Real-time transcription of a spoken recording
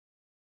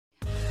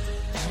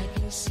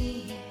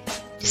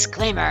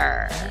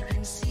Disclaimer.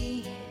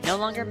 No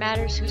longer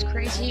matters who's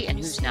crazy and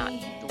who's not.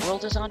 The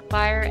world is on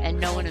fire and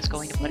no one is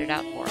going to put it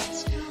out for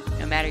us.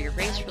 No matter your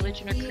race,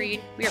 religion, or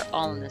creed, we are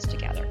all in this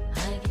together.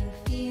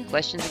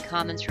 Questions and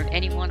comments from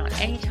anyone on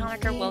any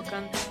topic are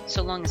welcome,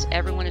 so long as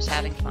everyone is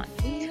having fun.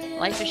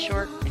 Life is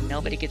short and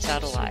nobody gets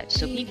out alive,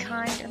 so be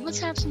kind and let's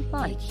have some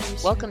fun.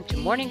 Welcome to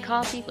Morning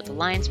Coffee with the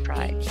Lion's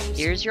Pride.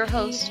 Here's your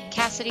host,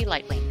 Cassidy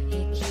Lightwing.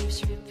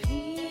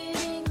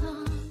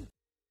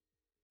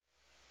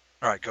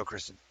 All right, go,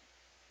 Kristen.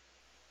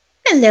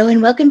 Hello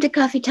and welcome to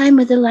Coffee Time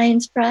with the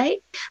Lion's Pride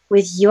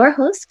with your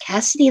host,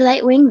 Cassidy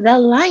Lightwing, the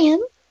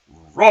Lion.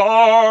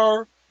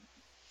 Roar!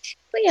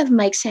 We have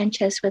Mike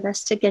Sanchez with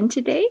us again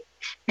today,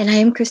 and I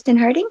am Kristen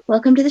Harding.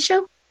 Welcome to the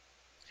show.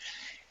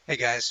 Hey,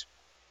 guys.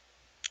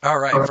 All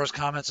right, first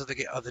comments of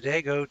the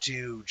day go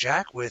to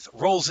Jack with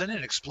rolls in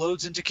and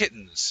explodes into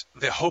kittens.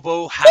 The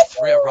hobo hath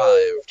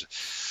arrived.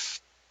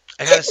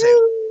 I gotta say,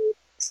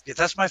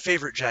 that's my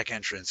favorite Jack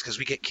entrance because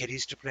we get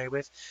kitties to play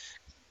with.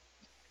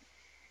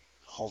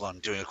 Hold on,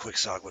 doing a quick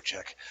Sagwa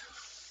check.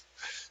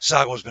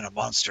 Sagwa's been a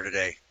monster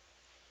today.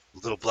 A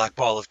little black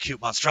ball of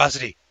cute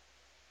monstrosity.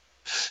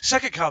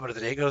 Second comment of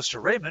the day goes to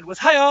Raymond with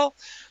hi all.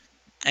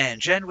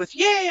 And Jen with,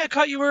 yay, I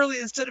caught you early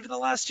instead of in the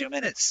last 2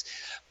 minutes.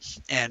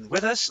 And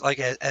with us, like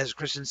as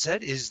Kristen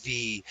said, is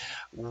the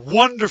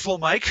wonderful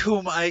Mike,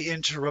 whom I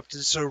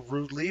interrupted so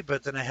rudely,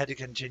 but then I had to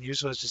continue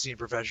so as to seem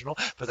professional,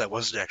 but that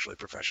wasn't actually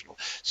professional.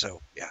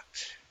 So, yeah.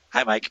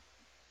 Hi, Mike.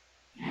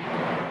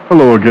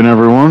 Hello again,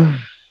 everyone.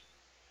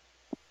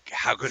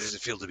 How good does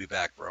it feel to be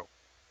back, bro?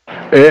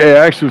 It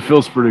actually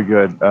feels pretty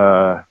good.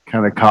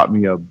 Kind of caught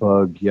me a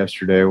bug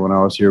yesterday when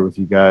I was here with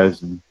you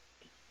guys, and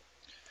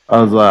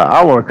I was like,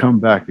 I want to come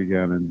back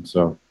again, and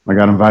so I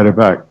got invited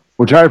back,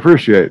 which I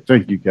appreciate.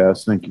 Thank you,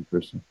 Cass. Thank you,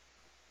 Kristen.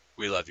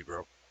 We love you,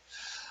 bro.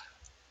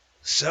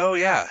 So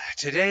yeah,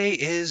 today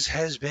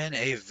has been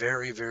a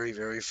very, very,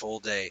 very full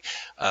day.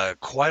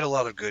 Quite a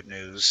lot of good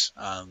news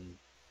on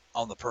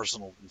the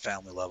personal and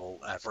family level.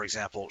 For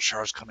example,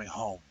 Char's coming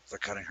home. They're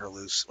cutting her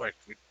loose.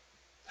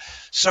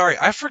 Sorry,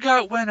 I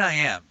forgot when I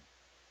am.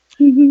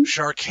 Mm-hmm.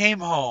 Char came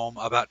home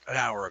about an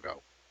hour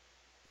ago.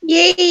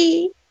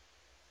 Yay!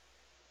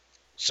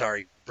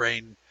 Sorry,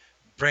 brain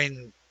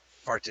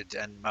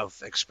farted and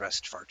mouth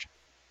expressed fart.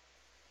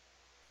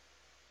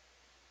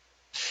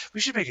 We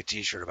should make a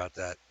t-shirt about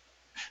that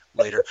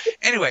later.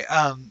 Anyway,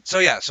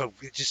 so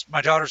just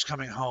my daughter's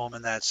coming home,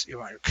 and that's,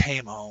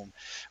 came home.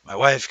 My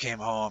wife came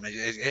home.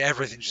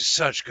 Everything's just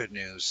such good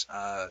news.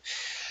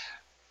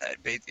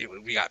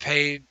 We got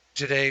paid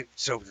today,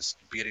 so this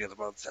beginning of the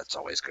month, that's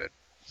always good.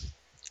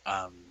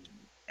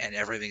 And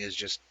everything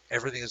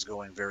is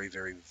going very,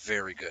 very,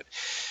 very good.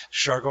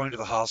 Char going to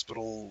the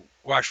hospital.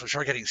 Well, actually,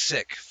 Char getting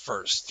sick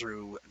first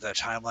threw the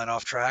timeline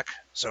off track.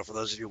 So for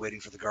those of you waiting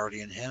for the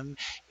Guardian hymn,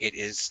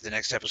 the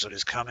next episode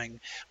is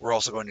coming. We're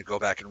also going to go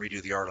back and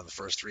redo the art on the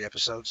first 3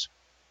 episodes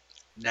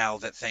now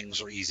that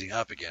things are easing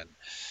up again.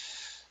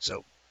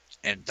 So,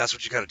 and that's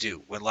what you got to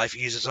do. When life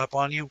eases up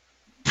on you,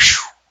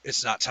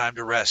 it's not time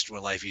to rest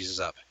when life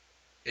eases up.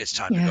 It's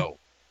time to go.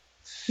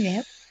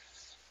 Yep.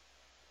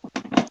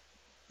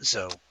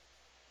 So,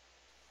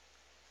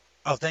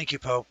 oh, thank you,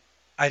 Poe.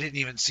 I didn't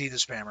even see the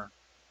spammer.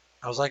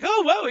 I was like,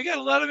 oh, wow, we got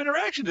a lot of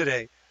interaction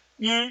today.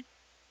 Yeah.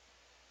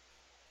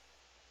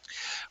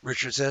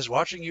 Richard says,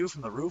 watching you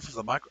from the roof of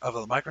the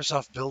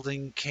Microsoft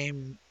building,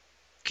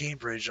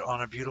 Cambridge,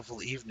 on a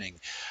beautiful evening.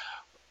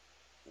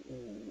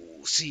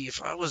 See,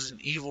 if I was an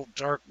evil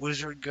dark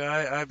wizard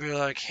guy, I'd be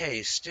like,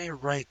 hey, stay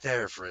right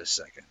there for a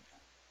second.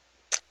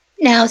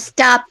 Now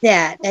stop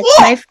that. That's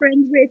my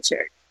friend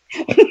Richard.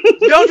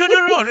 No.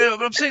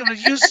 I'm saying,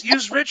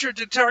 use Richard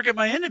to target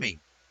my enemy.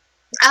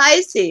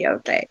 I see.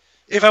 Okay.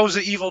 If I was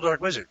an evil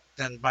dark wizard,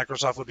 then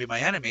Microsoft would be my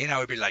enemy, and I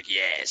would be like,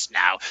 yes,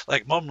 now,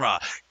 like Mumra,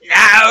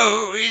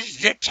 now is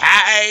the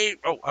time.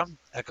 Oh, I'm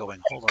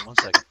echoing. Hold on one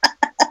second.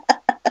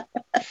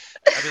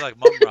 I'd be like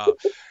Mumra,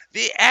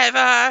 the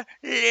ever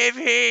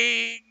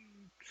living.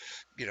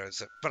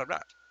 But I'm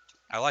not.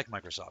 I like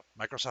Microsoft.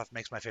 Microsoft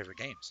makes my favorite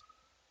games.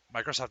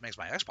 Microsoft makes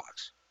my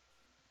Xbox.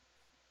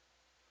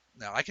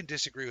 Now, I can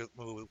disagree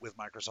with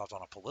Microsoft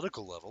on a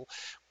political level.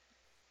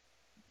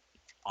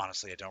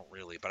 Honestly, I don't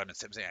really, but I'm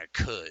saying I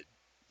could.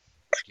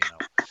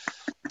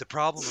 The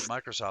problem with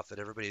Microsoft that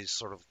everybody's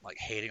sort of like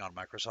hating on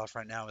Microsoft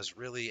right now is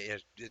really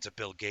it's a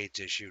Bill Gates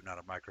issue, not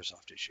a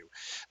Microsoft issue.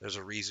 There's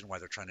a reason why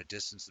they're trying to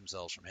distance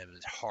themselves from him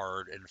as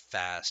hard and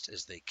fast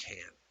as they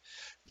can.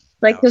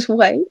 Like this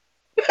way.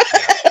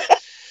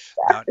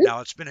 Yeah. Now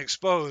it's been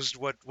exposed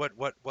what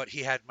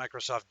he had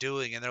Microsoft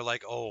doing, and they're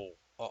like,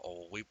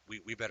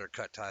 we better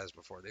cut ties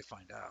before they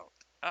find out.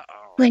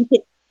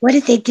 What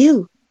did they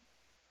do?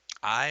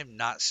 I'm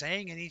not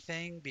saying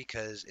anything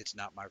because it's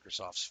not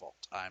Microsoft's fault.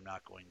 I'm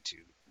not going to.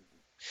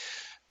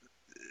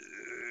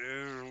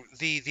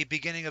 The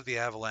beginning of the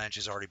avalanche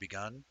has already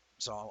begun.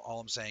 So all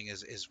I'm saying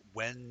is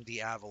when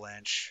the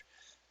avalanche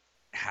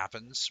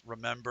happens,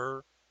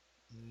 remember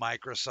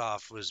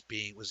Microsoft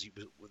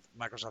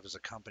Microsoft as a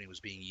company was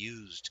being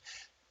used.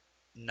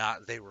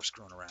 Not they were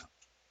screwing around.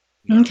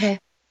 You know, Okay.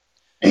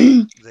 the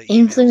emails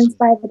Influenced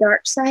by the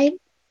dark side?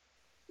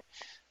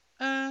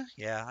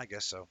 yeah, I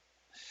guess so.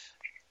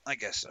 I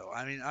guess so.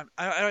 I mean,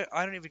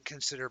 I don't even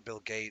consider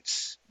Bill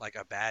Gates like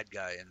a bad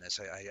guy in this.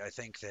 I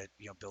think that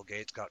Bill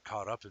Gates got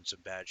caught up in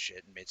some bad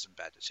shit and made some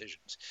bad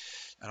decisions.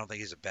 I don't think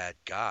he's a bad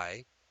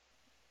guy.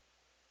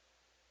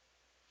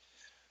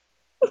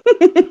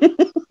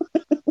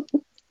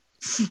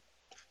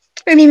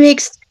 And he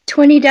makes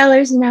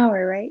 $20 an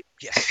hour, right?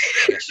 Yes,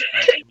 yes,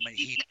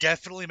 he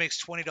definitely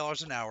makes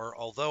 $20 an hour.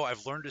 Although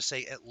I've learned to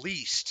say at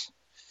least.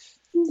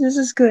 This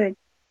is good.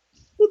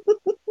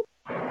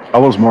 I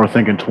was more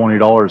thinking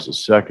 $20 a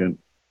second.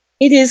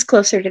 It is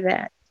closer to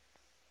that.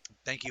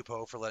 Thank you,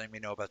 Poe, for letting me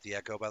know about the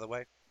echo, by the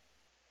way.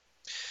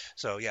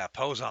 So yeah,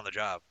 Poe's on the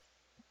job.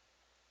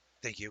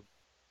 Thank you.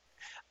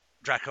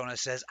 Dracona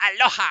says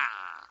aloha.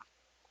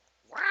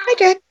 Hi,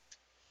 Jack.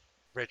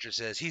 Richard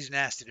says he's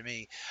nasty to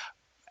me.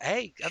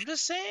 Hey, I'm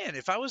just saying,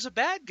 if I was a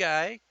bad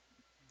guy,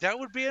 that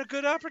would be a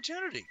good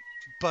opportunity.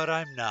 But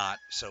I'm not,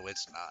 so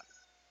it's not.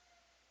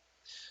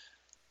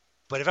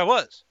 But if I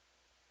was,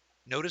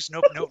 notice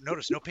no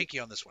pinky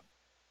on this one.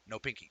 No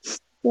pinky.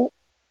 Yep.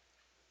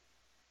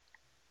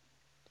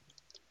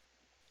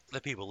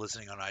 The people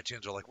listening on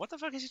iTunes are like, what the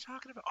fuck is he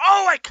talking about?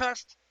 Oh, I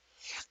cussed.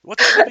 What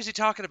the fuck is he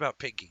talking about,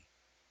 Pinky?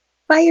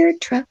 Fire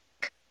truck.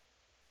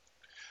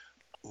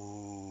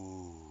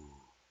 Ooh.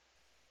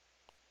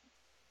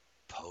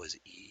 Poesy.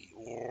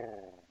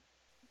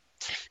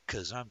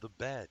 Cause I'm the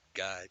bad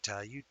guy.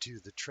 Tie you to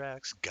the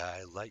tracks.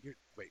 Guy, light your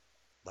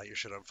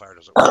shit on fire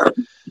doesn't work.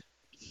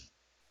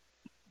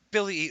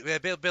 Billy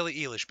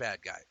Eilish,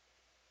 bad guy.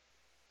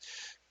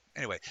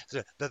 Anyway,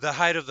 the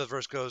height of the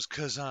verse goes,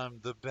 cause I'm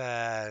the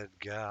bad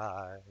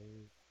guy.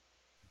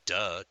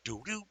 Duh.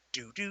 Do do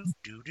do do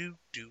do do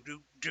do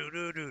do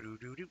do do do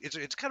do do.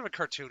 It's kind of a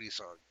cartoony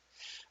song.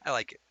 I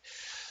like it.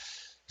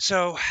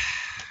 So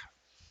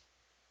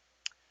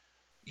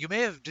you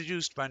may have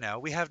deduced by now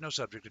we have no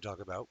subject to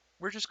talk about.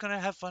 We're just gonna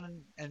have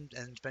fun and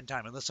spend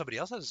time unless somebody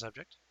else has a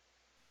subject.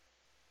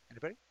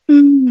 Anybody?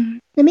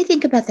 Let me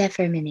think about that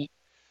for a minute.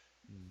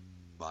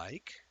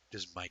 Mike?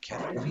 Does Mike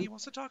have anything he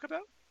wants to talk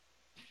about?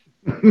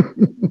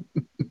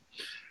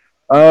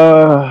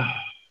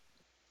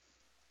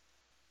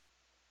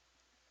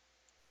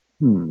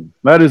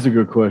 That is a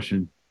good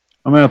question.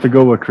 I'm gonna have to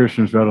go with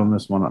Christian's right on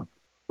this one,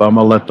 but I'm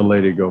gonna let the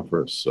lady go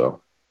first.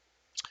 So,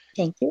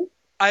 Thank you.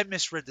 I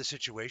misread the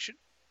situation.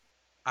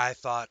 I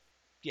thought,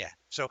 yeah.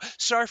 So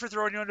sorry for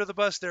throwing you under the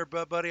bus there,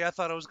 buddy. I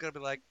thought I was gonna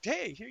be like,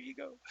 hey, here you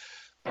go.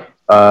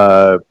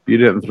 you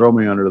didn't throw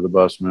me under the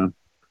bus, man.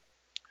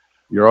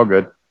 You're all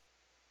good.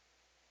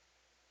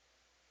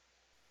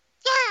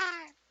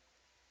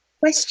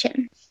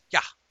 Question.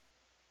 Yeah.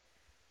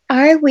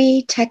 Are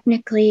we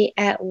technically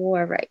at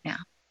war right now?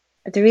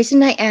 The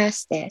reason I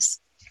asked this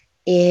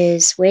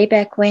is way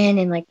back when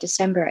in like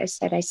December, I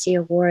said I see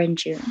a war in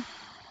June.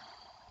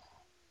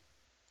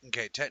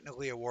 Okay,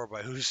 technically a war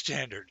by whose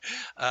standard?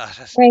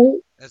 Right.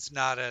 That's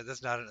not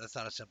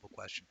a simple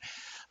question.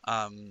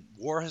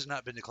 War has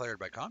not been declared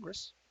by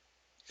Congress.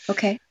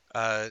 Okay.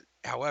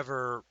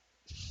 However,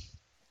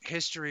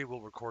 history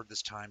will record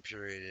this time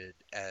period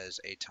as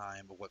a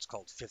time of what's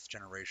called fifth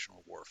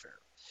generational warfare,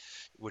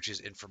 which is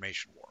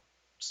information war.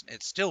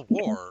 It's still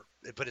war,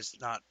 but it's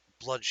not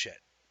bloodshed.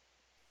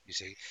 You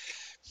see,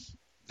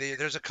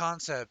 there's a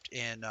concept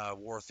in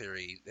war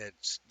theory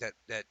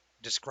that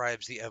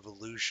describes the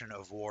evolution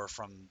of war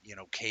from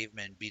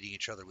cavemen beating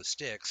each other with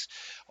sticks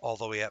all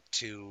the way up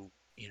to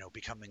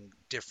becoming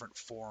different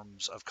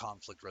forms of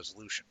conflict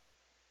resolution,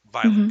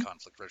 violent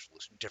conflict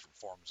resolution, different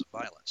forms of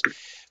violence.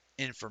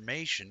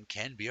 Information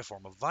can be a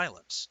form of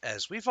violence,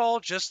 as we've all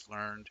just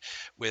learned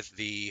with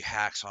the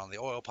hacks on the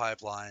oil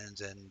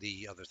pipelines and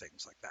the other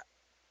things like that.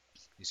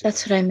 You see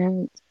That's what I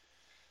meant.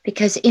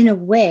 Because in a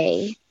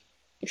way,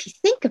 if you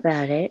think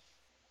about it,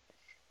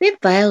 we have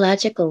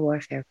biological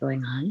warfare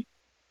going on.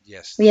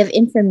 Yes. We have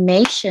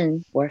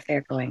information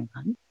warfare going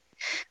on.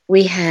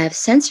 We have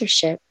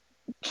censorship,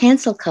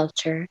 cancel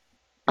culture,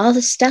 all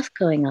the stuff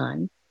going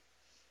on.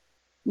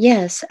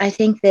 Yes, I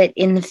think that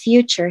in the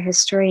future,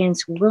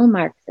 historians will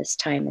mark this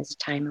time as a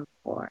time of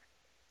war,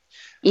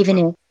 even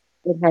if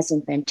it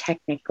hasn't been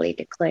technically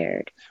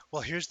declared.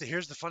 Well, here's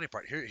the funny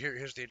part.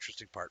 Here's the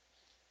interesting part.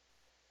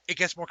 It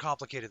gets more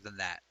complicated than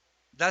that.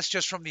 That's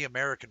just from the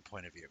American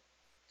point of view.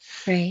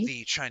 Right.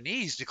 The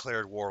Chinese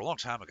declared war a long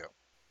time ago,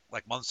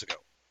 like months ago.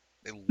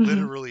 They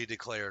literally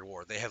declared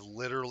war. They have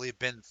literally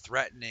been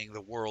threatening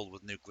the world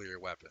with nuclear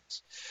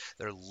weapons.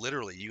 They're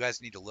literally, you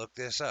guys need to look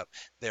this up.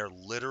 They're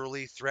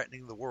literally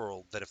threatening the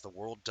world that if the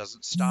world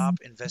doesn't stop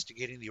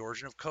investigating the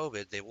origin of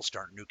COVID, they will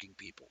start nuking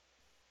people.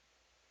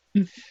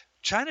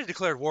 China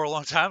declared war a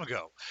long time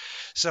ago.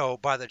 So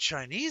by the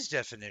Chinese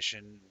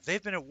definition,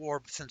 they've been at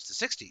war since the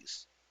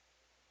 60s.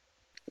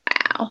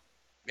 Wow.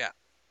 Yeah.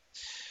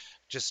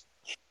 Just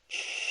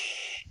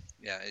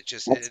yeah, it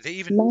just That's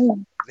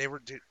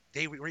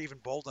they were even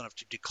bold enough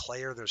to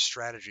declare their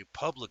strategy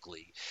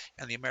publicly,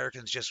 and the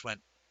Americans just went,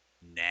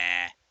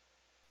 nah.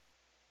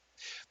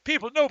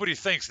 People, nobody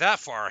thinks that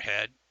far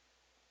ahead.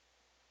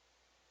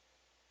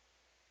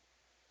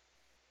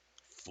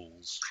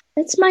 Fools.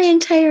 That's my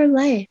entire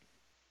life.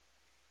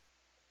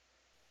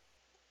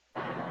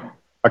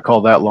 I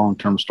call that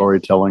long-term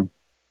storytelling.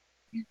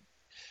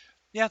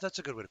 Yeah, that's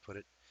a good way to put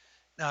it.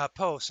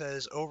 Poe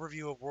says,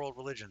 overview of world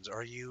religions.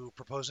 Are you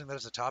proposing that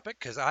as a topic?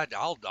 Because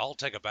I'll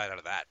take a bite out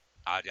of that.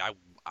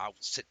 I'll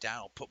sit down,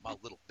 I'll put my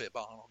little bib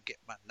on, I'll get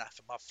my knife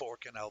and my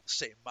fork, and I'll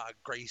say my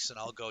grace, and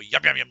I'll go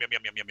yum yum yum yum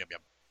yum yum yum yum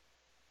yum.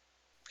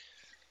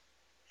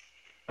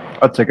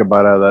 I'd take a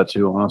bite out of that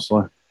too,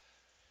 honestly.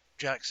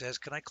 Jack says,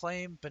 can I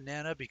claim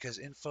banana because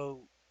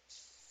info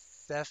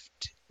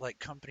theft, like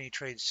company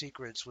trade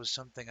secrets, was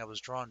something I was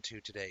drawn to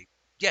today?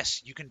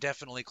 Yes, you can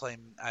definitely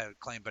claim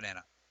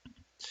banana.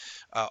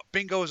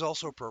 Bingo is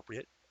also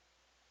appropriate,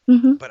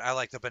 Mm-hmm. but I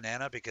like the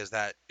banana because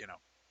that, you know.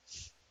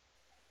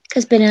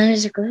 Because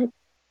bananas are good.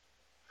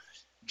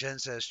 Jen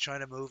says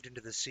China moved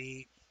into the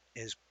sea,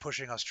 is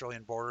pushing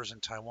Australian borders,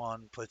 and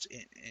Taiwan puts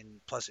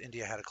plus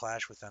India had a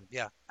clash with them.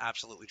 Yeah,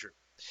 absolutely true.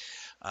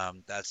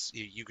 That's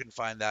you can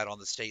find that on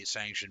the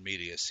state-sanctioned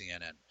media,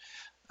 CNN.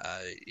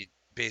 It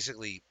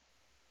basically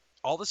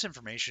all this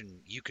information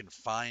you can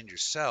find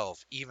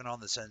yourself, even on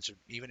the censored,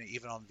 even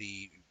on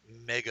the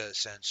mega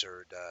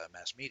censored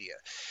mass media.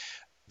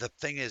 The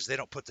thing is, they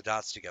don't put the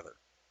dots together.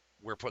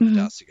 We're putting the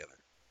Mm-hmm. dots together.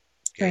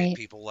 Okay, Right.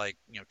 people like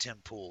Tim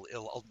Pool,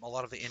 a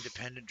lot of the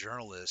independent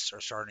journalists who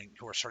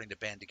are starting to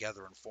band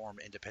together and form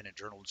independent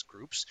journalist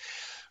groups,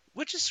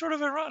 which is sort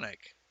of ironic,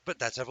 but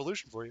that's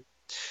evolution for you.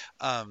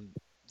 Um,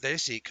 they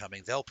see it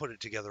coming, they'll put it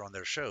together on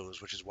their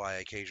shows, which is why I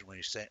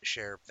occasionally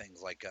share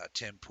things like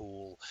Tim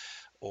Pool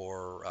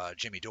or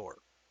Jimmy Dore.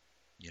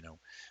 You know,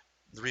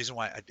 the reason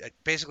why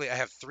basically I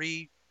have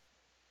three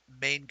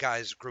main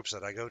guys groups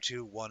that I go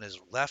to. One is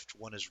left,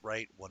 one is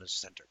right, one is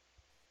center.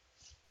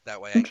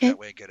 Okay. That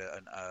way I get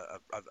a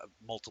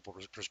multiple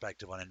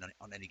perspective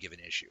on any given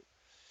issue.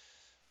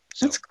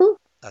 That's So cool.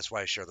 that's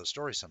why I share those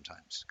stories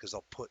sometimes because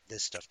they'll put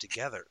this stuff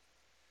together.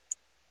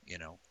 You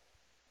know,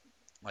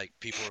 like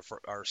people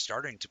are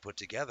starting to put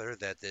together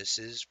that this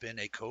has been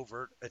a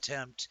covert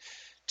attempt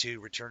to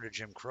return to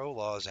Jim Crow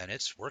laws, and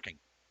it's working.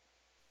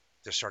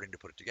 They're starting to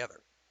put it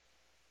together.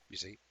 You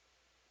see,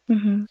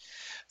 Mm-hmm.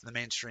 the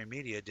mainstream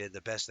media did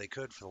the best they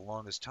could for the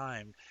longest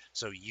time.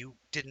 So you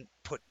didn't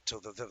put, so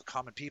the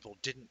common people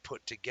didn't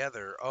put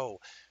together. Oh,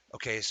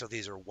 okay, so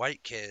these are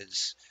white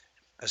kids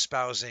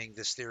espousing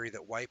this theory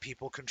that white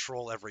people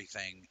control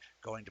everything,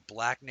 going to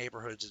black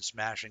neighborhoods and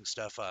smashing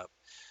stuff up.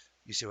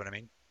 You see what I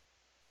mean?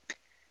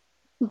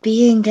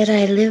 Being that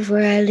I live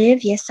where I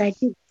live, yes, I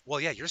do. Well,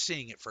 yeah, you're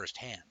seeing it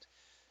firsthand,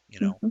 you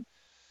know. Mm-hmm.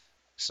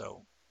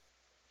 So,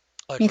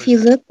 like for If you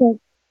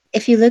example,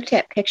 looked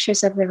at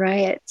pictures of the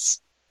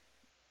riots,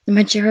 the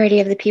majority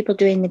of the people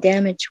doing the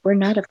damage were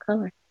not of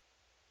color.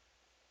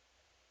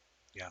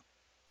 yeah,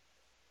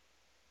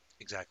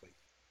 exactly.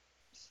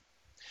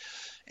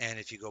 And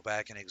if you go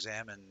back and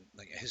examine,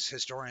 like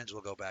historians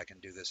will go back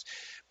and do this,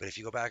 but if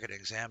you go back and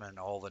examine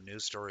all the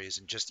news stories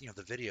and just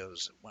the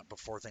videos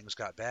before things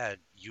got bad,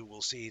 you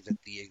will see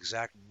that the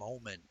exact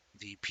moment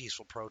the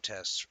peaceful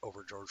protests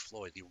over George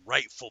Floyd, the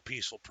rightful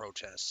peaceful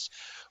protests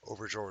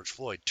over George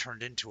Floyd,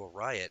 turned into a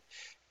riot.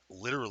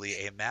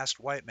 Literally, a masked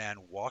white man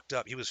walked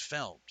up. He was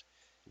filmed.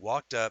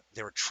 Walked up.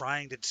 They were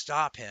trying to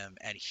stop him,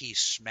 and he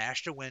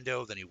smashed a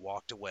window. Then he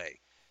walked away,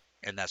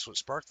 and that's what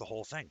sparked the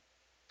whole thing.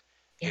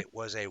 Yep. It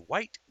was a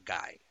white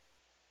guy.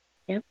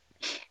 Yep.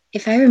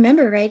 If I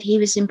remember right, he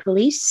was in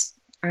police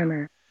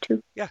armor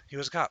too. Yeah, he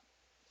was a cop.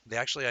 They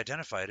actually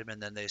identified him,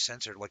 and then they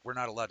censored. Like we're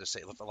not allowed to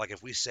say. Like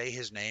if we say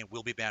his name,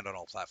 we'll be banned on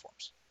all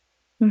platforms.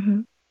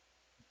 Mm-hmm.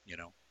 You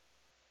know.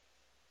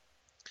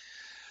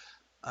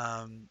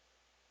 Um,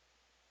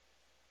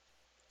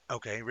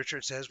 okay.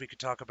 Richard says we could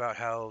talk about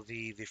how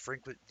the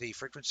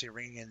frequency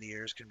ringing in the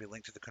ears can be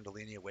linked to the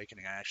Kundalini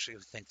awakening. I actually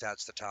think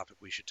that's the topic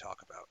we should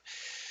talk about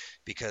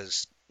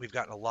because we've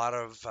gotten a lot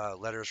of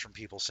letters from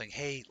people saying,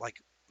 "Hey,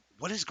 like,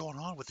 what is going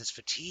on with this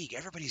fatigue?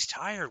 Everybody's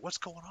tired. What's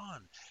going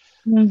on?"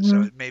 So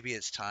Mm-hmm. maybe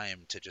it's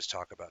time to just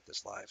talk about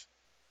this live.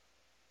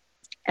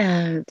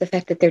 The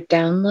fact that they're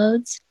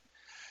downloads.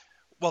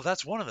 Well,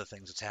 that's one of the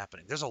things that's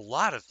happening. There's a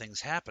lot of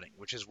things happening,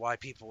 which is why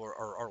people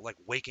are like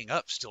waking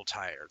up still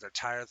tired. They're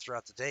tired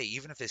throughout the day.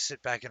 Even if they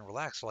sit back and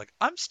relax, they're like,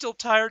 I'm still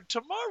tired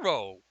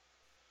tomorrow.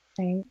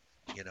 Right.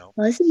 You know,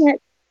 Well,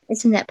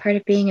 isn't that part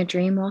of being a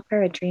dream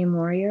walker, a dream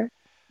warrior?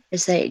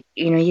 Is that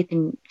you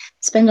can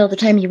spend all the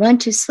time you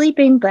want to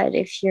sleeping, but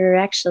if you're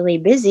actually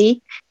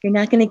busy, you're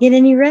not going to get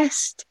any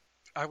rest.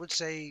 I would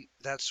say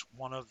that's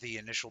one of the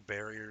initial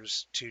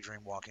barriers to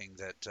dream walking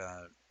that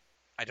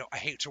I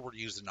hate to word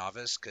use the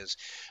novice because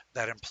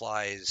that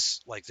implies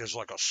like there's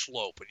like a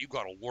slope and you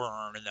got to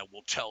learn and then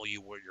we'll tell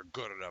you where you're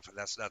good enough, and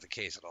that's not the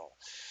case at all.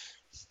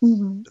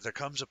 Mm-hmm. But there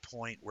comes a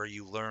point where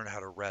you learn how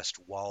to rest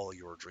while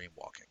you're dream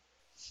walking.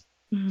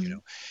 You Mm-hmm.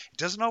 know, it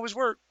doesn't always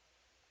work.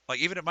 Like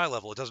even at my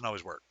level, it doesn't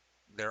always work.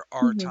 There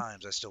are Mm-hmm.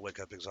 times I still wake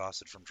up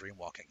exhausted from dream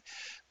walking.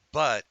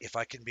 But if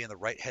I can be in the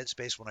right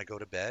headspace when I go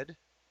to bed,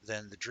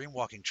 then the dream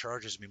walking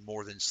charges me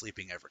more than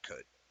sleeping ever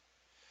could.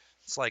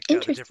 It's like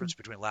the difference Interesting.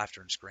 between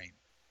laughter and scream.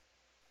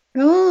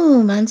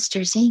 Oh,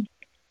 Monsters Inc.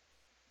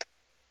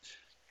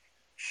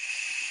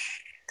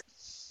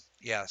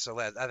 Yeah, so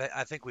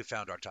I think we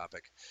found our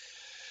topic.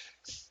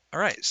 All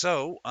right,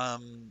 so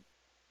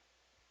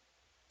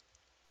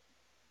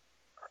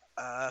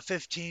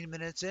 15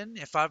 minutes in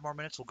 5 more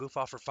minutes, we'll goof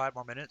off for 5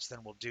 more minutes, then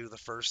we'll do the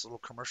first little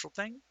commercial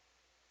thing,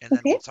 and then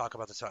Okay. we'll talk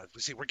about the time.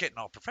 We see we're getting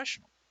all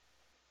professional.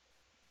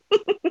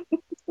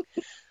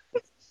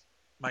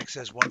 Mike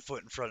says 1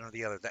 foot in front of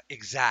the other.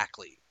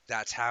 Exactly.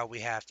 That's how we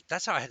have to.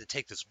 That's how I had to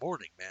take this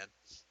morning, man.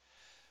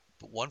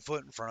 But 1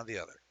 foot in front of the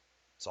other.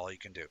 That's all you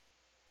can do.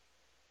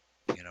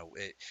 You know,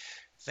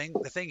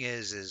 the thing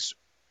is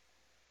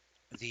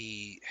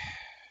the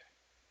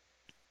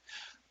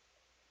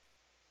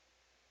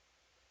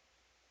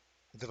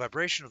the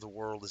vibration of the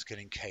world is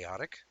getting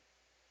chaotic,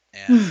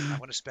 and I'm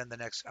going to spend the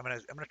next. I'm going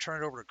to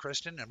turn it over to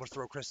Kristen, and we'll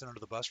throw Kristen under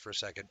the bus for a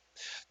second.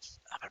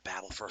 I'm going to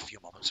babble for a few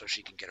moments so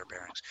she can get her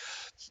bearings,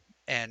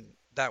 and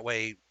that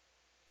way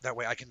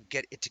I can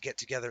get it to get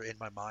together in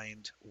my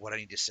mind what I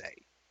need to say,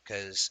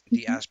 because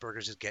the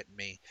Asperger's is getting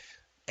me,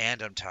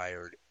 and I'm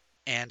tired,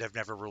 and I've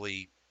never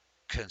really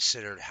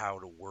considered how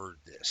to word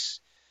this.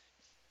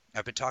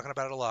 I've been talking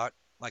about it a lot,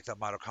 like the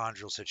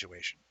mitochondrial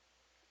situation.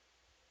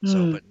 So,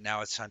 Mm. but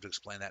now it's time to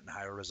explain that in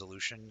higher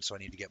resolution. So I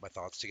need to get my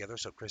thoughts together.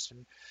 So,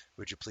 Kristen,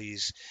 would you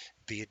please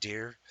be a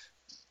dear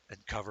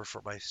and cover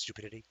for my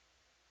stupidity?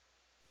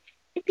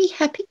 I'd be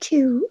happy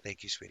to.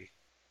 Thank you, sweetie.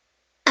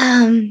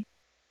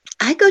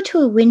 I go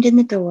to A Wind in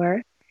the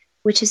Door,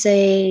 which is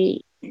a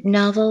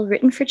novel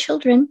written for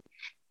children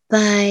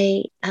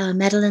by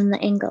Madeleine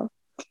L'Engle.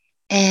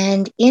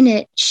 And in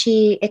it,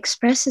 she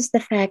expresses the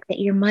fact that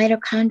your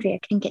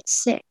mitochondria can get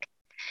sick.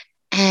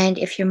 And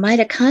if your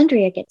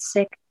mitochondria get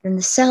sick, then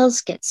the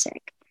cells get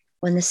sick.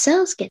 When the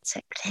cells get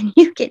sick, then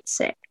you get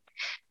sick.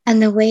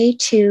 And the way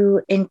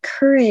to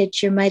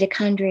encourage your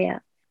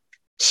mitochondria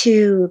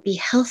to be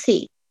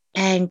healthy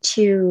and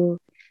to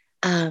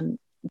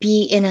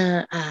be in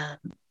a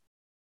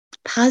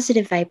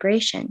positive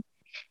vibration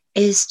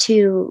is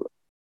to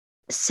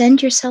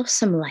send yourself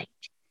some light.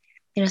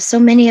 You know, so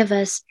many of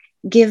us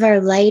give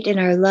our light and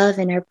our love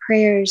and our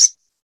prayers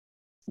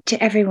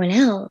to everyone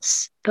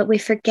else, but we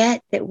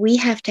forget that we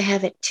have to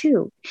have it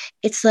too.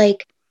 It's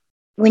like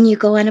when you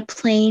go on a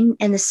plane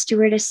and the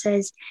stewardess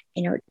says,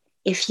 you know,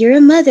 if you're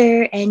a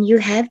mother and you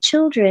have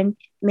children,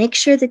 make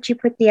sure that you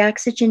put the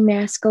oxygen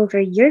mask over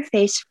your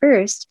face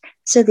first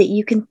so that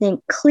you can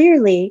think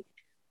clearly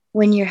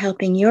when you're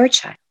helping your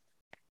child.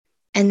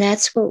 And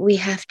that's what we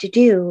have to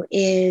do,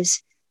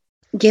 is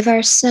give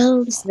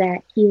ourselves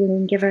that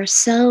healing, give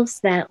ourselves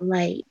that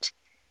light,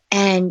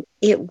 and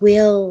it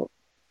will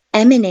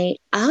emanate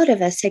out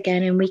of us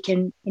again, and we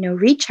can, you know,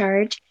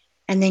 recharge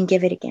and then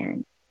give it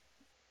again.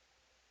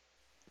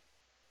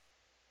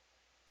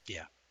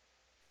 Yeah.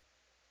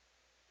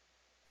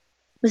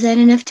 Was that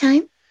enough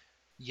time?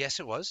 Yes,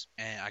 it was,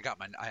 and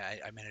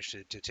I managed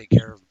to take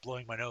care of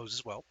blowing my nose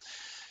as well.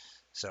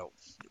 So,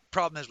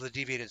 problem is with a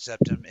deviated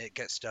septum, it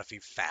gets stuffy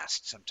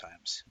fast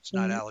sometimes. It's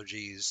not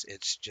allergies;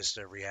 it's just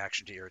a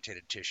reaction to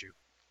irritated tissue.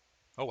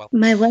 Oh well.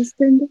 My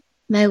husband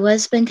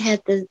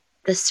had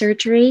the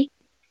surgery,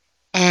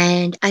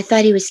 and I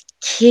thought he was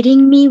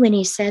kidding me when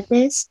he said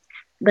this.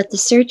 But the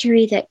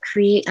surgery that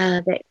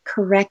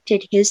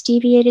corrected his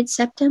deviated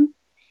septum,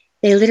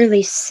 they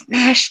literally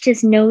smashed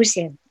his nose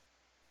in,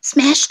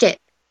 smashed it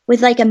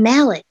with like a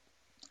mallet.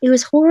 It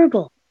was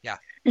horrible. Yeah.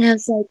 And I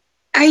was like,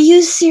 "Are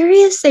you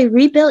serious? They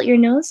rebuilt your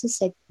nose?" I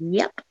said,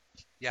 "Yep."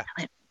 Yeah.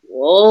 I went,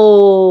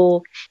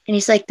 "Whoa!" And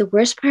he's like, "The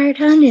worst part,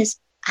 hon, is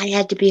I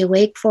had to be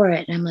awake for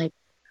it." And I'm like,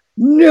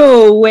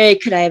 "No way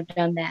could I have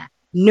done that.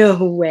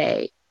 No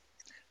way."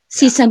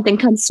 See something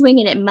come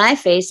swinging at my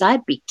face,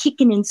 I'd be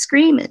kicking and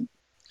screaming.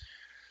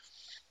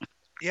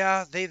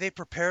 Yeah, they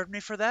prepared me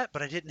for that,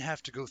 but I didn't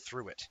have to go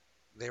through it.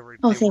 They were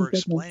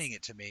explaining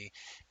it to me,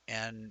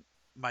 and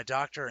my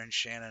doctor and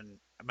Shannon.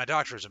 My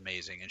doctor is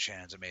amazing, and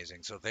Shannon's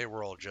amazing, so they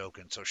were all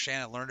joking. So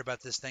Shannon learned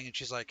about this thing, and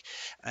she's like,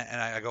 and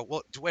I go,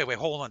 well, wait,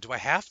 hold on, do I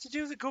have to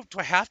do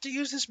I have to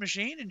use this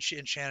machine? And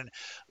Shannon,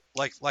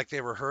 like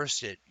they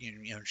rehearsed it,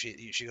 you know,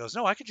 she goes,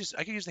 no, I could use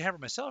the hammer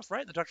myself,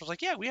 right? And the doctor was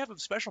like, yeah, we have a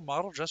special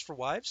model just for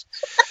wives.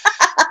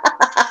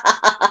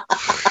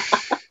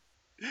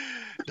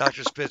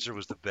 Dr. Spitzer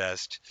was the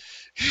best.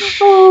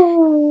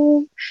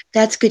 Oh,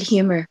 that's good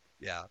humor.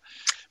 Yeah.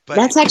 But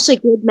that's actually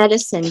good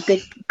medicine.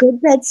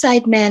 Good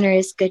bedside manner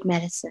is good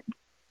medicine.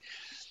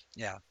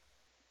 Yeah.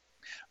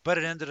 But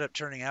it ended up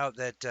turning out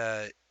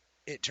that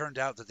it turned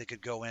out that they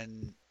could go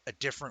in a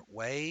different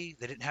way.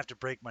 They didn't have to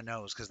break my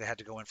nose because they had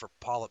to go in for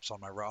polyps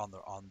on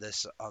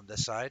this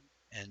side,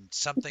 and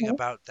something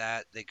about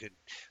that they could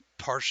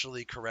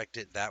partially correct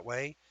it that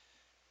way.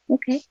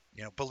 Okay.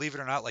 You know, believe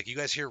it or not, like you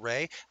guys hear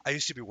Ray, I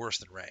used to be worse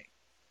than Ray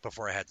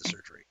before I had the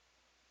surgery.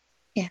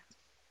 Yeah.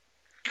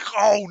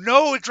 Oh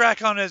no,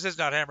 Dracon is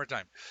not hammer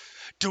time.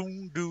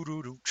 Don't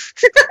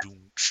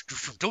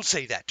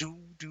say that.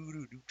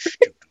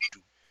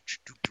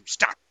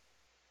 Stop.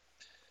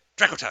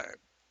 Draco time.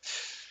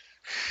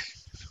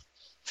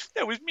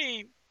 That was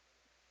mean.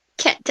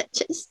 Cat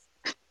touches.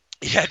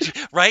 Yeah,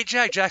 right,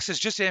 Jack? Jack says,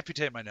 just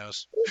amputate my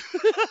nose.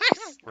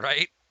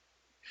 Right?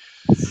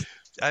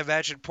 I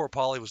imagine poor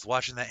Polly was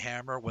watching that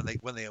hammer when they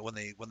pulled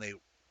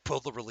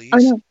the Oh release.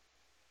 no,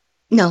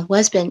 no,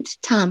 husband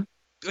Tom.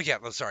 Oh yeah,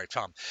 well, sorry,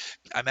 Tom.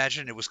 I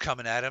imagine it was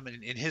coming at him,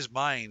 and in his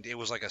mind, it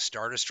was like a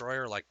star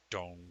destroyer, like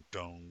dong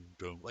dong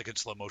dong, like in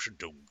slow motion,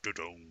 dong dong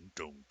dong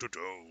dong dong.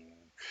 Dong.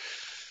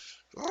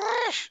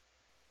 Ah,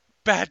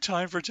 bad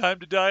time for time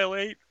to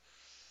dilate.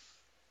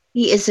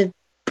 He is a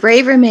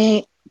braver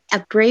man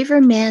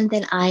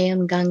than I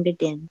am, Gunga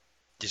Din.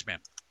 Yes,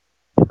 ma'am.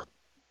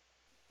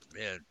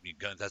 Yeah,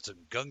 that's some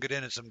Gunga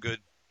Din and some yeah,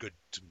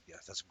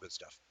 that's some good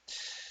stuff.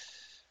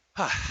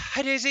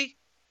 Hi, Daisy.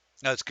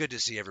 No, it's good to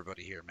see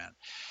everybody here, man.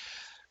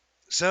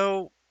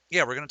 So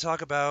yeah, we're going to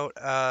talk about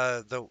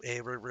we're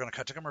going to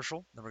cut to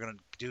commercial, then we're going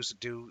to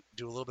do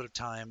a little bit of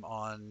time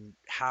on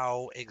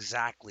how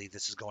exactly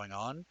this is going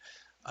on,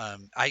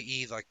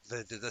 i.e., like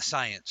the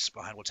science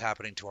behind what's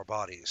happening to our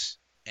bodies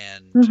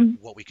and Mhm.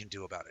 what we can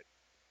do about it.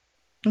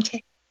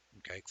 Okay.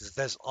 Okay, because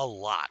there's a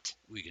lot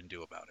we can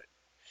do about it.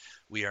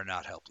 We are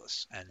not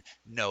helpless, and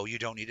no, you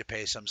don't need to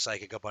pay some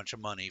psychic a bunch of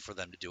money for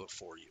them to do it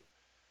for you.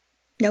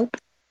 Nope.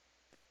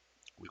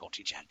 We're going to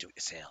teach you how to do it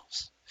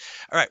yourselves.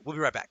 All right, we'll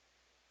be right back.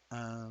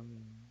 Oh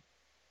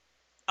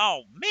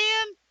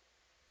man.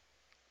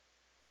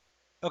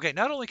 Okay,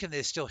 not only can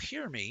they still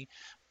hear me,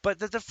 but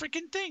the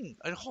freaking thing.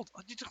 Hold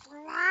on.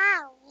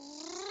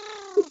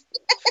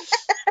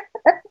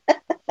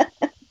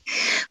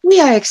 We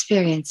are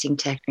experiencing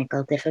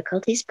technical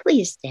difficulties.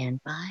 Please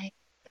stand by.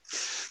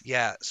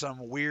 Yeah,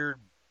 some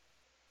weird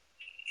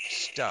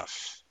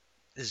stuff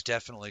is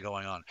definitely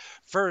going on.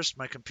 First,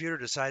 my computer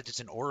decides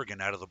it's in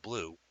Oregon out of the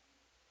blue.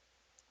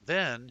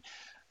 Then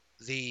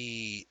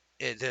the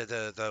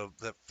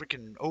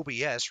freaking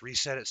OBS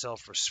reset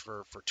itself for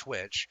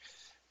Twitch.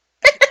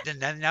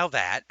 Then now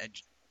that.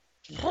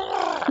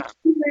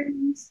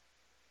 Gremlins.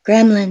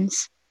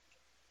 Gremlins.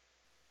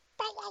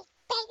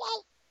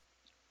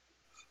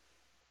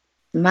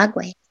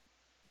 Mugway.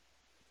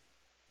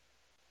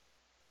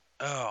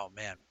 Oh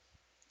man.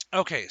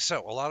 Okay,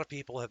 so a lot of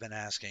people have been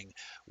asking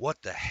what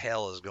the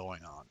hell is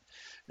going on.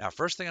 Now,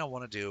 first thing I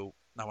want to do,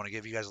 I want to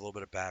give you guys a little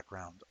bit of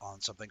background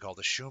on something called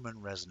the Schumann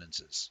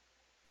resonances.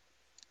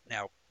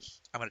 Now,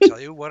 I'm going to tell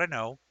you what I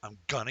know. I'm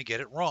going to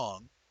get it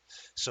wrong,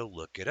 so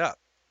look it up.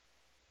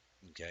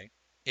 Okay?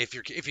 If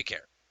you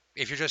care.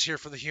 If you're just here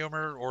for the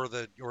humor or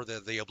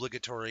the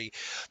obligatory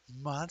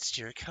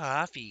Monster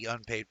Coffee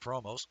unpaid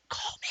promos,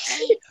 call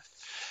me.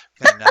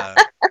 Then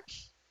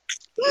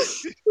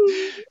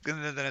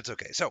then it's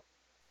okay. So,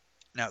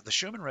 now, the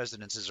Schumann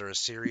resonances are a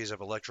series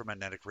of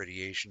electromagnetic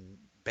radiation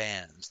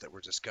bands that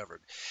were discovered.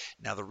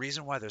 Now, the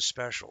reason why they're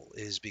special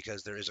is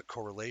because there is a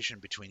correlation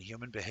between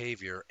human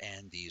behavior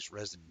and these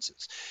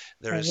resonances.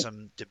 There is Right.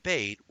 some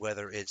debate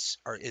whether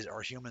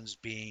are humans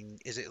being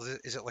is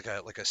it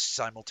like a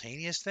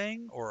simultaneous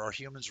thing, or are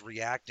humans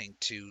reacting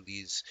to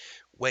these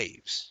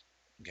waves?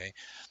 Okay,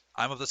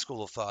 I'm of the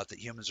school of thought that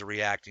humans are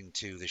reacting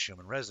to the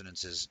Schumann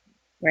resonances,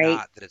 Right.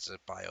 not that it's a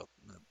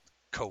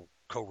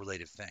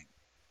correlative thing.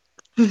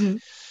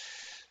 Mhm.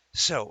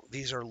 So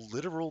these are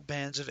literal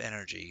bands of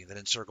energy that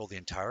encircle the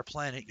entire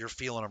planet. You're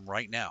feeling them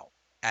right now.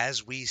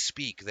 As we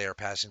speak, they are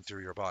passing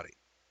through your body.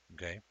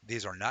 Okay.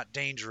 These are not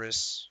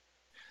dangerous,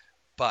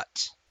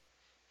 but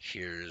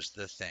here's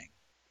the thing.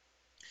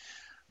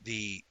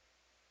 The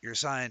Your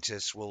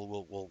scientists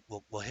will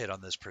hit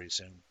on this pretty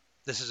soon.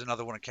 This is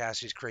another one of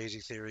Cassie's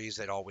crazy theories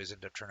that always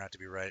end up turning out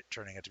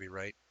to be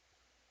right.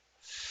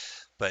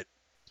 But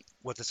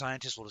what the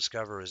scientists will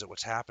discover is that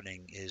what's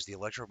happening is the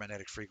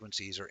electromagnetic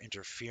frequencies are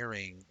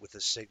interfering with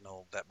the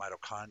signal that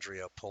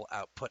mitochondria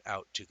put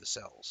out to the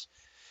cells.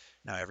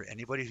 Now,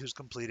 anybody who's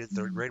completed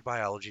third grade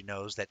biology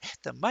knows that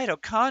the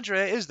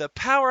mitochondria is the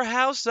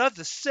powerhouse of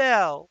the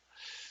cell.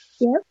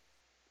 Yep.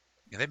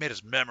 And they made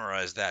us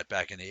memorize that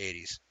back in the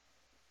 80s.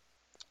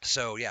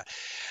 So yeah.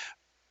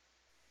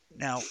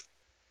 Now,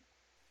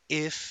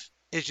 if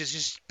it's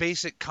just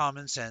basic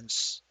common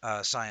sense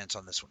science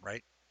on this one,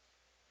 right?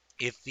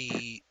 If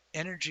the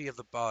energy of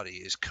the body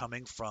is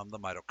coming from the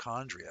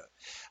mitochondria,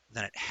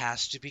 then it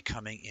has to be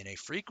coming in a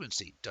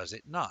frequency, does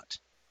it not?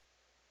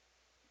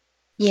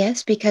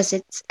 Yes, because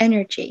it's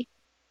energy.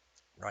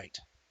 Right.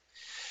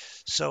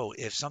 So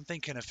if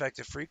something can affect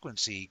the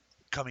frequency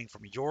coming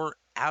from your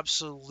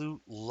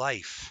absolute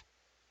life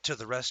to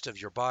the rest of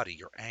your body,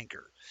 your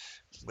anchor,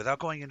 without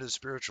going into the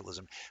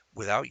spiritualism,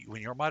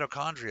 when your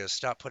mitochondria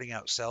stop putting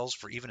out cells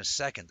for even a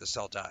second, the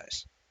cell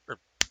dies. Or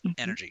Mhm.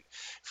 energy.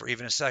 For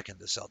even a second,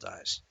 the cell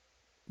dies.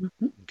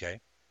 Mhm.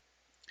 Okay.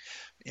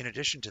 In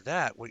addition to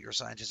that, what your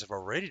scientists have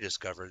already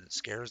discovered that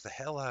scares the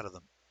hell out of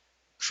them,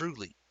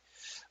 truly,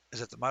 is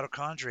that the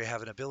mitochondria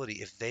have an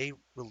ability, if they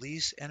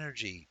release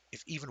energy,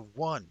 if even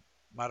one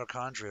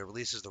mitochondria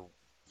releases the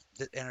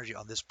energy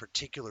on this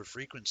particular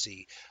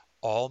frequency,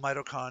 all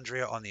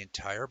mitochondria on the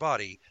entire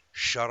body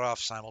shut off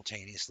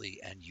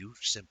simultaneously and you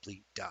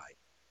simply die.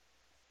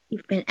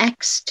 You've been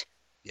X'd.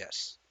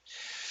 Yes.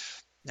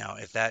 Now,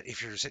 if that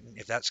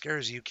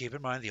scares you, keep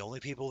in mind the only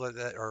people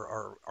that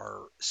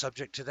are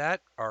subject to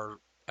that are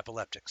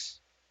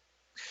epileptics.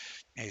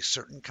 A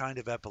certain kind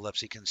of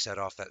epilepsy can set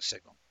off that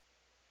signal.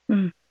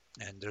 Mm.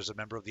 And there's a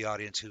member of the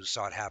audience who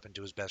saw it happen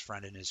to his best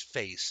friend in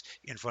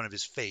front of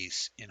his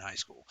face in high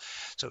school.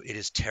 So it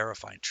is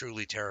terrifying,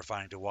 truly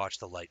terrifying to watch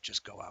the light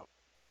just go out.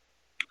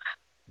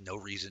 No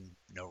reason,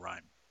 no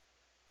rhyme.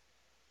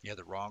 You had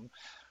the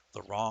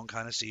wrong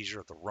kind of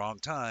seizure at the wrong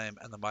time,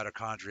 and the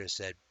mitochondria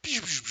said.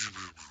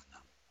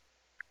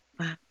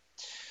 Wow.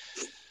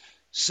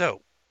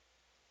 So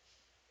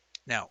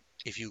now,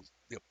 if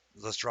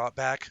let's draw it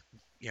back,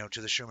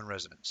 to the Schumann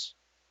resonance.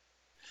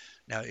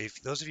 Now,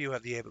 if those of you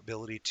have the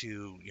ability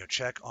to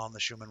check on the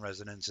Schumann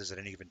resonances at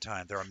any given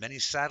time, there are many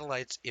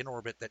satellites in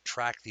orbit that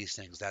track these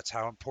things. That's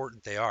how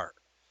important they are.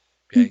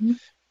 Okay. Mm-hmm.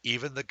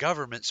 Even the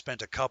government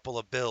spent a couple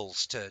of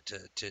bills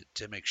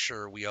to make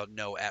sure we all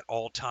know at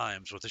all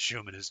times what the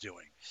Schumann is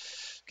doing.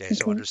 Okay,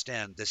 so Okay.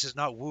 understand, this is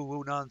not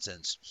woo-woo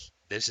nonsense.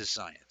 This is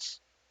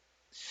science.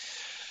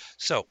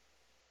 So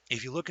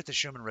if you look at the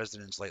Schumann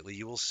resonance lately,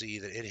 you will see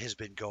that it has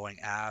been going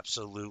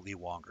absolutely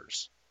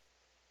wonkers.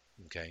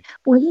 Okay.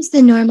 What is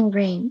the normal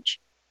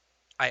range?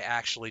 I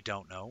actually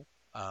don't know.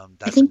 I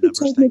That's a think you numbers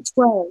told me thing.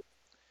 12,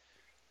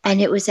 and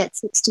I it was at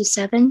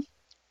 67.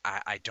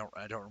 I don't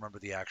remember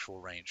the actual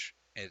range.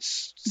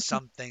 It's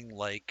something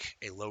like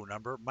a low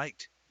number.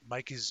 Mike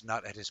is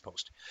not at his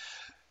post.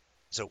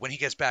 So when he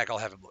gets back, I'll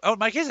have him. Oh,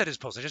 Mike is at his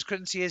post. I just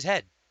couldn't see his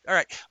head. All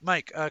right,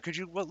 Mike, could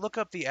you look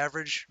up the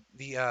average,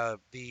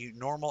 the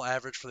normal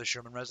average for the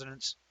Schumann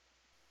resonance?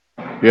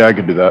 Yeah, I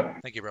could do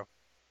that. Thank you, bro.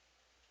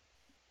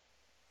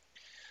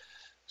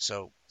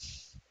 So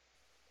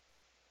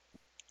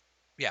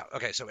yeah,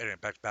 okay. So anyway,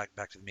 back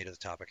to the meat of the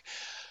topic.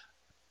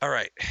 All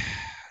right.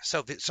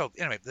 So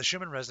anyway, the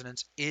Schumann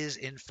resonance is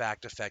in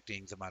fact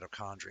affecting the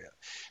mitochondria.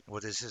 And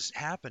what this is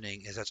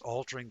happening is that's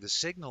altering the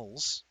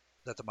signals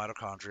that the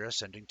mitochondria are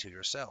sending to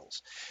your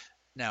cells.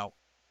 Now,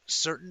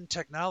 certain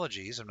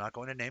technologies, I'm not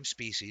going to name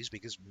species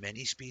because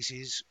many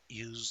species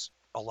use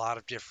a lot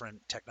of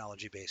different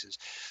technology bases,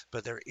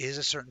 but there is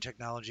a certain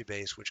technology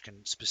base which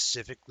can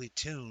specifically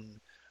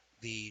tune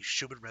the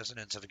Schumann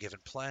resonance of a given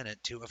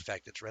planet to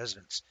affect its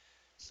resonance.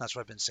 That's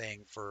what I've been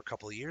saying for a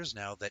couple of years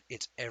now, that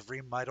it's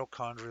every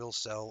mitochondrial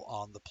cell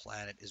on the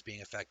planet is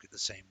being affected the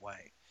same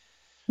way.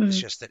 It's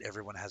Mm. just that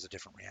everyone has a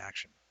different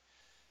reaction.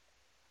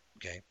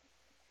 Okay.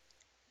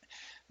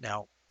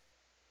 Now,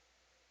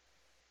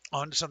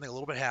 on to something a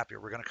little bit happier.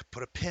 We're going to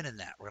put a pin in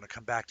that. We're going to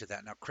come back to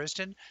that. Now,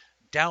 Kristen,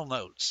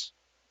 downloads.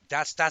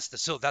 That's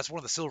one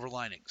of the silver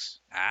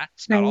linings.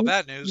 It's not all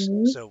Right. bad news.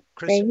 Right. So,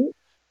 Kristen, Right.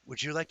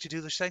 would you like to do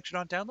the section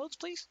on downloads,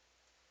 please?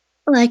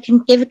 Well, I can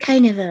give a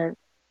kind of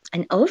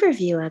an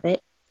overview of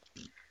it.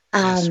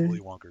 Yes, Willy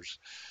Wonkers.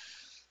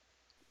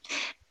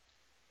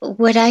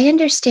 What I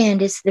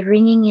understand is the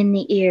ringing in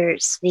the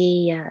ears,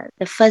 the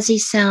fuzzy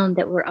sound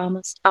that we're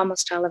almost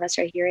all of us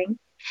are hearing,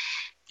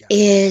 Yeah.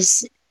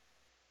 is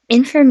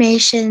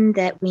information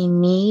that we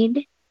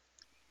need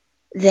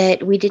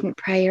that we didn't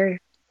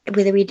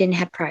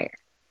have prior,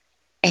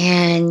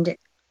 and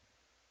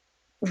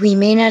we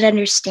may not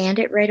understand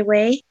it right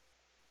away,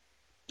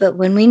 but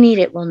when we need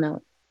it, we'll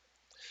know.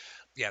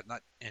 Yeah,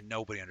 and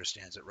nobody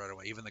understands it right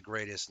away. Even the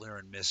greatest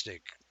Lyran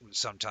mystic,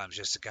 sometimes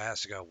just the guy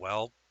has to go,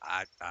 well,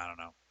 I don't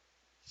know.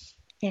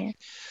 Yeah.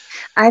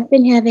 I've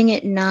been having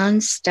it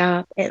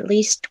nonstop at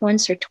least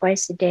once or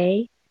twice a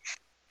day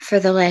for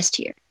the last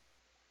year.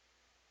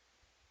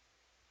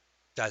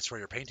 That's where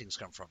your paintings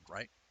come from,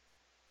 right?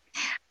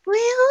 Well,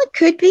 it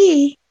could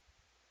be.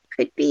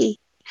 Could be.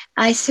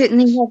 I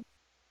certainly have.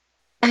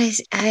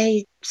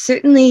 I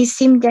certainly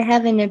seem to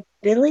have an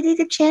ability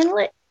to channel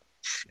it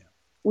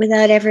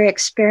without ever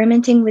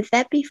experimenting with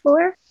that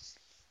before.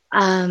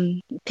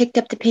 Picked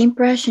up the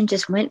paintbrush and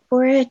just went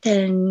for it.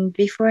 And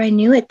before I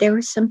knew it, there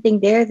was something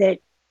there that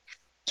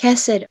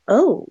Cass said,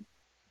 "Oh,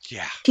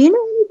 yeah. Do you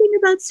know anything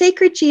about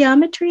sacred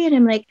geometry?" And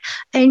I'm like,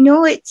 "I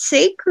know it's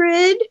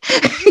sacred."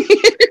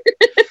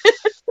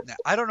 Now,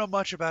 I don't know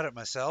much about it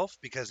myself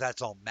because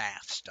that's all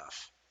math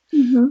stuff.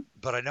 Mm-hmm.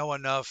 But I know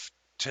enough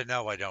to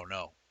know I don't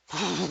know.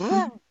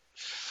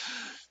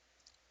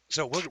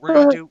 So we're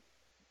going to do.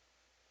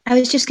 I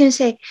was just going to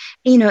say,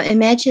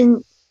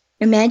 imagine,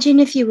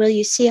 if you will,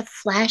 you see a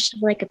flash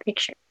of like a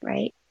picture,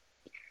 right?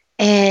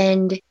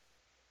 And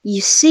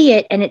you see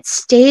it and it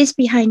stays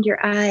behind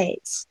your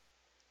eyes.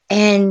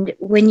 And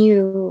when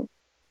you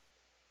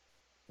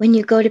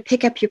go to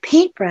pick up your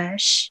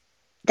paintbrush,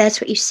 that's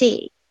what you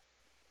see.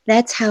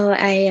 That's how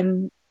I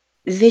am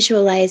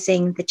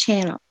visualizing the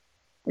channel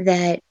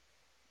that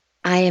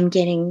I am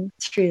getting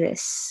through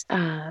this.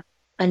 An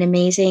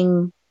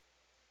amazing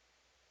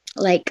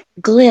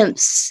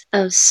glimpse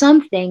of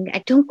something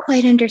I don't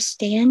quite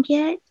understand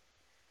yet.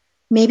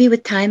 Maybe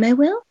with time I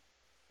will.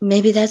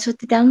 Maybe that's what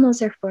the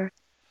downloads are for.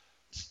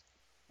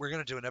 We're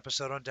going to do an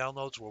episode on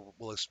downloads where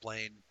we'll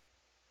explain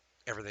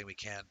everything we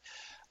can.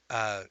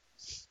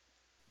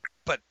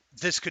 But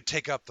this could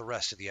take up the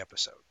rest of the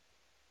episode.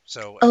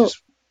 So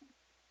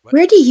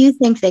where do you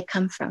think they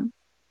come from?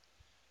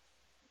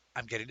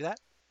 I'm getting to that.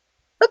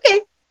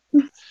 Okay.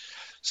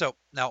 So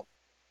now,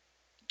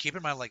 keep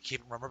in mind,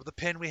 remember the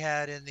pin we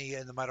had in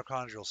the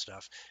mitochondrial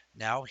stuff.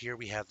 Now here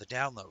we have the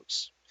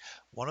downloads.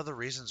 One of the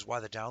reasons why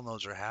the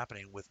downloads are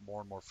happening with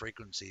more and more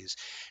frequencies,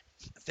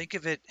 think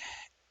of it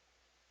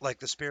like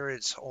the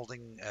spirits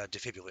holding a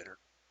defibrillator.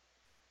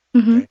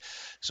 Mm-hmm. Okay,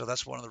 so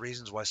that's one of the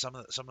reasons why some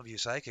of you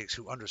psychics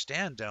who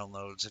understand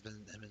downloads have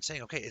been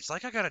saying, okay, it's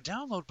like I got a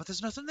download, but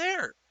there's nothing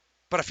there,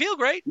 but I feel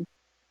great.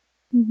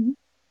 Mm-hmm.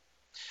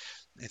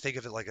 And think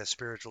of it like a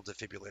spiritual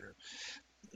defibrillator.